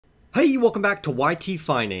Hey, welcome back to YT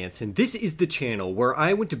Finance, and this is the channel where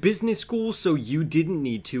I went to business school so you didn't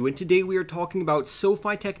need to, and today we are talking about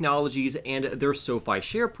SoFi Technologies and their SoFi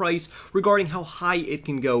share price regarding how high it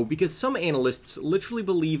can go, because some analysts literally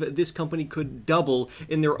believe this company could double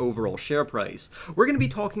in their overall share price. We're going to be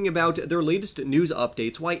talking about their latest news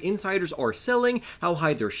updates, why insiders are selling, how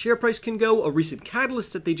high their share price can go, a recent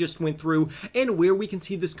catalyst that they just went through, and where we can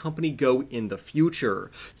see this company go in the future.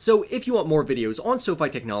 So if you want more videos on SoFi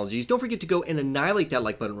Technologies, don't forget to go and annihilate that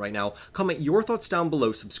like button right now. Comment your thoughts down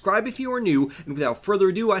below. Subscribe if you are new. And without further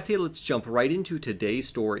ado, I say let's jump right into today's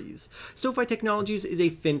stories. SoFi Technologies is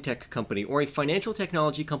a fintech company or a financial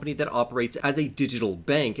technology company that operates as a digital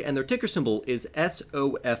bank, and their ticker symbol is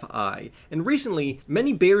SOFI. And recently,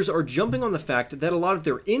 many bears are jumping on the fact that a lot of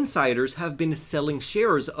their insiders have been selling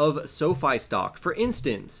shares of SoFi stock. For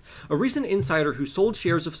instance, a recent insider who sold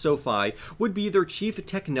shares of SoFi would be their chief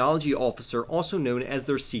technology officer, also known as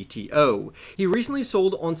their CTO. He recently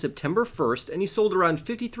sold on September 1st, and he sold around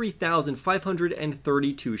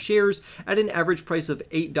 53,532 shares at an average price of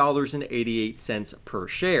 $8.88 per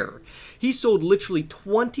share. He sold literally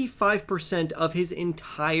 25% of his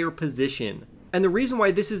entire position. And the reason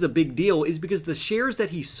why this is a big deal is because the shares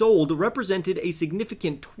that he sold represented a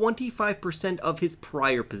significant 25% of his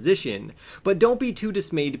prior position. But don't be too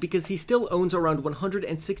dismayed, because he still owns around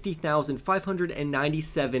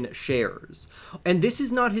 160,597 shares. And this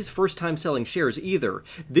is not his first time selling shares either.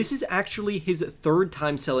 This is actually his third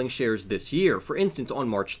time selling shares this year. For instance, on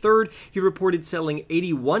March 3rd, he reported selling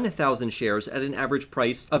 81,000 shares at an average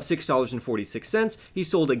price of $6.46. He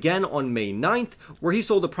sold again on May 9th, where he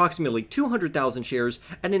sold approximately 200,000 shares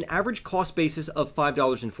at an average cost basis of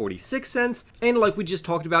 $5.46, and like we just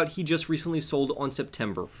talked about, he just recently sold on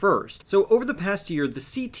September 1st. So over the past year, the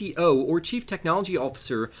CTO, or Chief Technology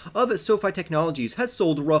Officer of SoFi Technologies, has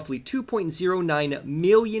sold roughly $2.09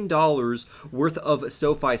 million worth of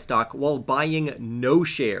SoFi stock while buying no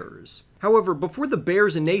shares. However, before the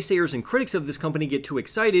bears and naysayers and critics of this company get too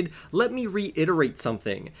excited, let me reiterate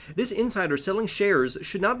something. This insider selling shares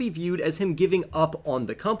should not be viewed as him giving up on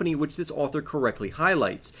the company, which this author correctly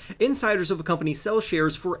highlights. Insiders of a company sell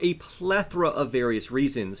shares for a plethora of various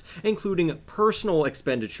reasons, including personal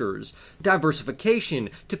expenditures, diversification,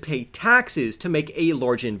 to pay taxes, to make a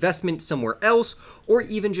large investment somewhere else, or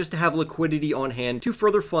even just to have liquidity on hand to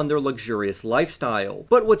further fund their luxurious lifestyle.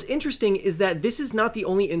 But what's interesting is that this is not the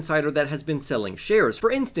only insider that has been selling shares.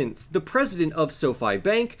 For instance, the president of SoFi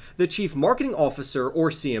Bank, the chief marketing officer or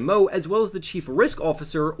CMO, as well as the chief risk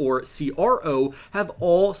officer or CRO have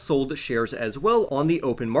all sold shares as well on the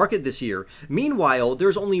open market this year. Meanwhile,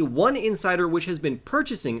 there's only one insider which has been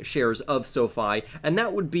purchasing shares of SoFi, and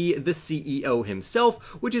that would be the CEO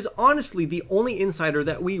himself, which is honestly the only insider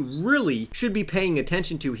that we really should be paying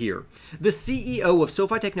attention to here. The CEO of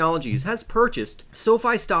SoFi Technologies has purchased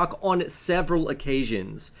SoFi stock on several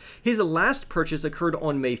occasions. His last purchase occurred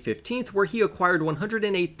on May 15th, where he acquired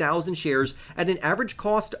 108,000 shares at an average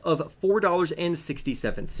cost of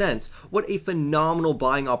 $4.67. What a phenomenal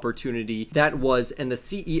buying opportunity that was, and the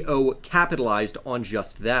CEO capitalized on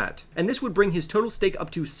just that. And this would bring his total stake up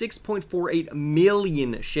to 6.48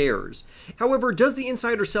 million shares. However, does the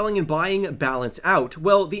insider selling and buying balance out?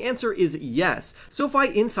 Well, the answer is yes.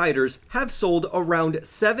 SoFi insiders have sold around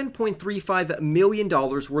 $7.35 million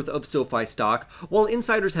worth of SoFi stock, while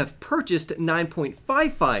insiders have purchased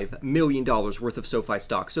 $9.55 million worth of SoFi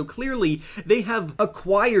stock. So clearly, they have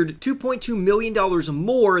acquired $2.2 million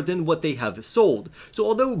more than what they have sold. So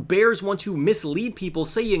although bears want to mislead people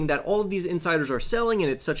saying that all of these insiders are selling and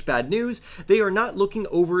it's such bad news, they are not looking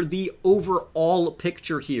over the overall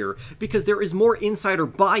picture here, because there is more insider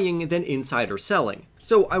buying than insider selling.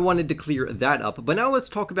 So I wanted to clear that up, but now let's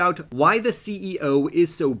talk about why the CEO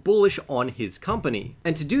is so bullish on his company.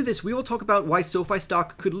 And to do this, we will talk about why SoFi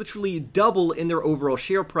stock could literally double in their overall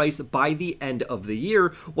share price by the end of the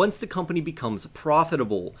year once the company becomes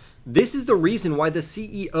profitable. This is the reason why the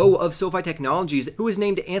CEO of SoFi Technologies, who is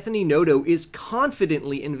named Anthony Noto, is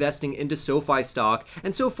confidently investing into SoFi stock,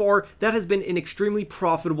 and so far that has been an extremely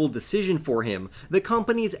profitable decision for him. The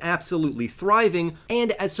company is absolutely thriving,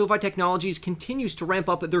 and as SoFi Technologies continues to ramp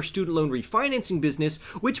up their student loan refinancing business,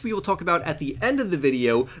 which we will talk about at the end of the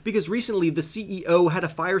video, because recently the CEO had a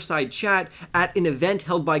fireside chat at an event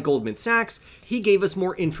held by Goldman Sachs. He gave us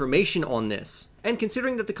more information on this. And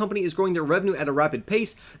considering that the company is growing their revenue at a rapid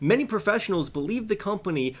pace, many professionals believe the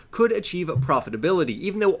company could achieve profitability,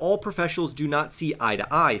 even though all professionals do not see eye to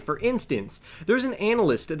eye. For instance, there's an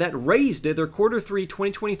analyst that raised their Q3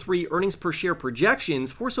 2023 earnings per share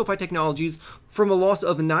projections for SoFi Technologies from a loss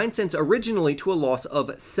of 9 cents originally to a loss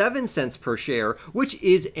of 7 cents per share, which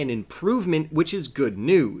is an improvement, which is good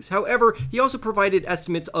news. However, he also provided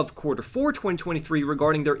estimates of Q4 2023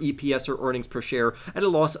 regarding their EPS or earnings per share at a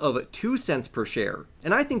loss of 2 cents per share.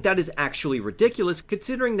 And I think that is actually ridiculous,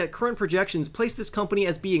 considering that current projections place this company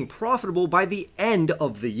as being profitable by the end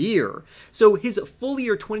of the year. So his full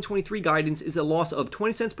year 2023 guidance is a loss of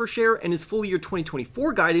 20 cents per share, and his full year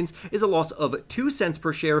 2024 guidance is a loss of 2 cents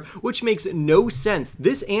per share, which makes no sense.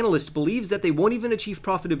 This analyst believes that they won't even achieve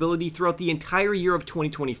profitability throughout the entire year of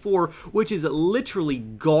 2024, which is literally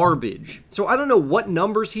garbage. So I don't know what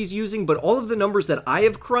numbers he's using, but all of the numbers that I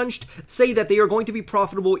have crunched say that they are going to be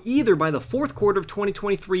profitable either by the Q4 of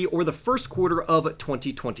 2023 or the Q1 of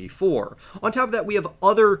 2024. On top of that, we have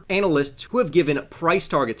other analysts who have given price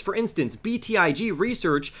targets. For instance, BTIG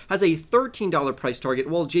Research has a $13 price target,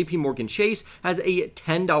 while JP Morgan Chase has a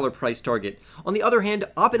 $10 price target. On the other hand,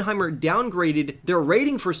 Oppenheimer downgraded their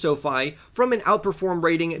rating for SoFi from an outperform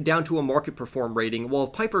rating down to a market perform rating, while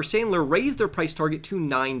Piper Sandler raised their price target to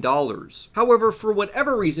 $9. However, for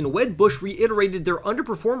whatever reason, Wedbush reiterated their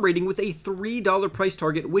underperform rating with a $3 price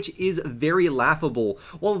target, which is very laughable,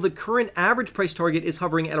 while the current average price target is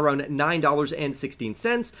hovering at around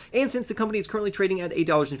 $9.16, and since the company is currently trading at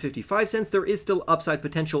 $8.55, there is still upside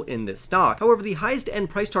potential in this stock. However, the highest end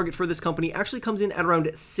price target for this company actually comes in at around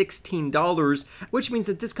 $16, which means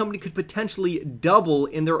that this company could potentially double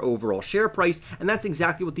in their overall share price, and that's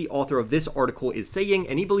exactly what the author of this article is saying,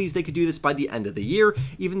 and he believes they could do this by the end of the year,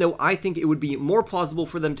 even though I think it would be more plausible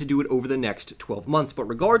for them to do it over the next 12 months. But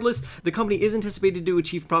regardless, the company is anticipated to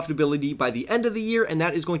achieve profitability by the end of the year, and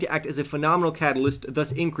that is going to act as a phenomenal catalyst,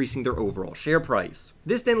 thus increasing their overall share price.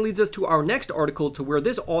 This then leads us to our next article, to where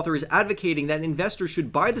this author is advocating that investors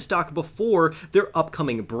should buy the stock before their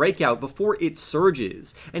upcoming breakout, before it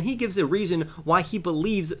surges, and he gives a reason why he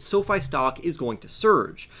believes SoFi stock is going to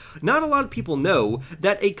surge. Not a lot of people know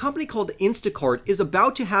that a company called Instacart is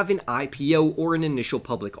about to have an IPO, or an initial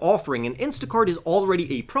public offering, and Instacart is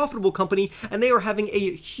already a profitable company, and they are having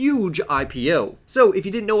a huge IPO. So if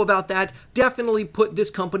you didn't know about that, definitely put this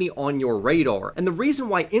company on your radar. And the reason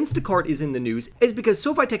why Instacart is in the news is because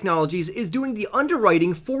SoFi Technologies is doing the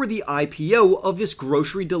underwriting for the IPO of this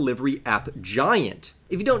grocery delivery app giant.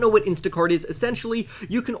 If you don't know what Instacart is, essentially,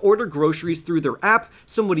 you can order groceries through their app,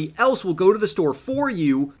 somebody else will go to the store for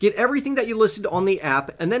you, get everything that you listed on the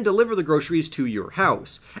app, and then deliver the groceries to your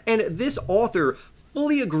house. And this author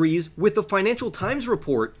fully agrees with the Financial Times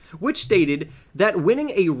report, which stated that winning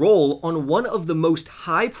a role on one of the most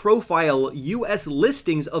high-profile U.S.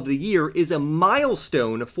 listings of the year is a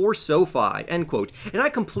milestone for SoFi, end quote. And I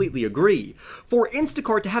completely agree. For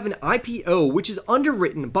Instacart to have an IPO which is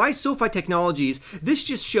underwritten by SoFi Technologies, this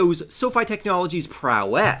just shows SoFi Technologies'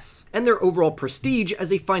 prowess and their overall prestige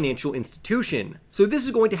as a financial institution. So this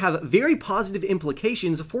is going to have very positive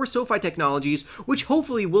implications for SoFi Technologies, which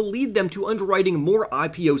hopefully will lead them to underwriting more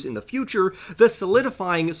IPOs in the future, thus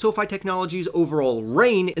solidifying SoFi Technologies' overall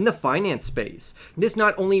reign in the finance space. This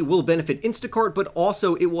not only will benefit Instacart, but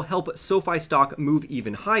also it will help SoFi stock move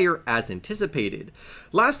even higher as anticipated.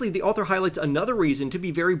 Lastly, the author highlights another reason to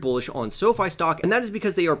be very bullish on SoFi stock, and that is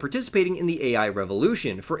because they are participating in the AI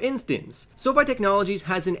revolution. For instance, SoFi Technologies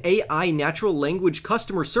has an AI natural language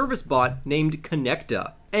customer service bot named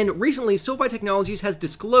Connecta. And recently, SoFi Technologies has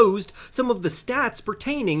disclosed some of the stats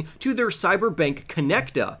pertaining to their cyberbank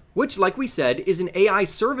Connecta, which, like we said, is an AI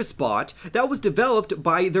service bot that was developed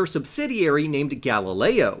by their subsidiary named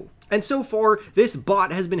Galileo. And so far, this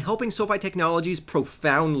bot has been helping SoFi Technologies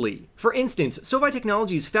profoundly. For instance, SoFi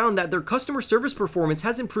Technologies found that their customer service performance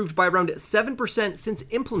has improved by around 7% since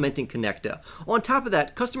implementing Connecta. On top of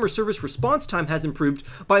that, customer service response time has improved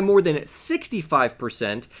by more than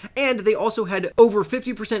 65%, and they also had over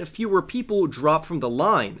 50% fewer people drop from the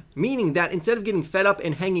line, meaning that instead of getting fed up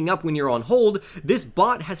and hanging up when you're on hold, this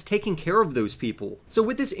bot has taken care of those people. So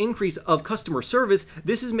with this increase of customer service,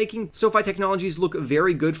 this is making SoFi Technologies look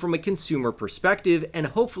very good from a consumer perspective, and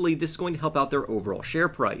hopefully this is going to help out their overall share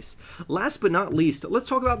price. Last but not least, let's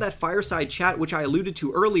talk about that fireside chat which I alluded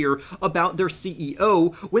to earlier about their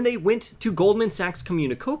CEO when they went to Goldman Sachs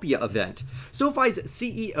Communacopia event. SoFi's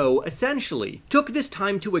CEO essentially took this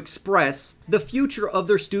time to express the future of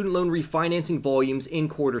their student loan refinancing volumes in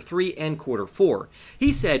Q3 and Q4.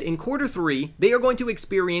 He said in Q3, they are going to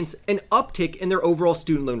experience an uptick in their overall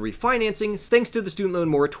student loan refinancing thanks to the student loan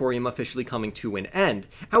moratorium officially coming to an end.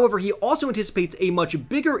 However, However, he also anticipates a much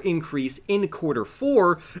bigger increase in quarter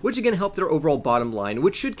 4, which again help their overall bottom line,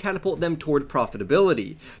 which should catapult them toward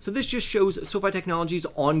profitability. So this just shows SoFi Technologies'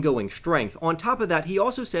 ongoing strength. On top of that, he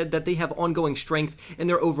also said that they have ongoing strength in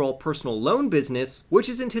their overall personal loan business, which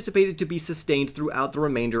is anticipated to be sustained throughout the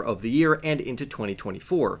remainder of the year and into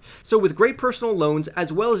 2024. So with great personal loans,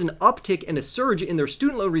 as well as an uptick and a surge in their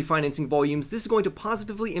student loan refinancing volumes, this is going to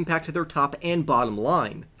positively impact their top and bottom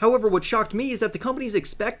line. However, what shocked me is that the company is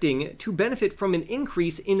expecting to benefit from an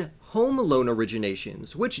increase in home loan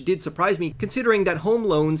originations, which did surprise me considering that home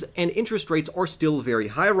loans and interest rates are still very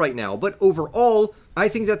high right now. But overall, I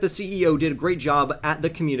think that the CEO did a great job at the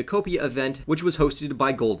Communicopia event, which was hosted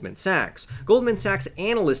by Goldman Sachs. Goldman Sachs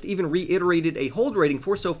analyst even reiterated a hold rating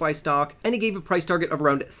for SoFi stock, and he gave a price target of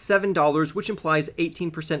around $7, which implies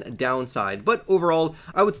 18% downside. But overall,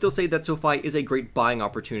 I would still say that SoFi is a great buying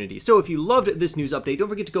opportunity. So if you loved this news update, don't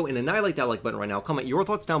forget to go and annihilate that like button right now. Comment your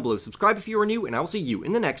thoughts down below, subscribe if you are new, and I will see you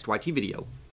in the next YT video.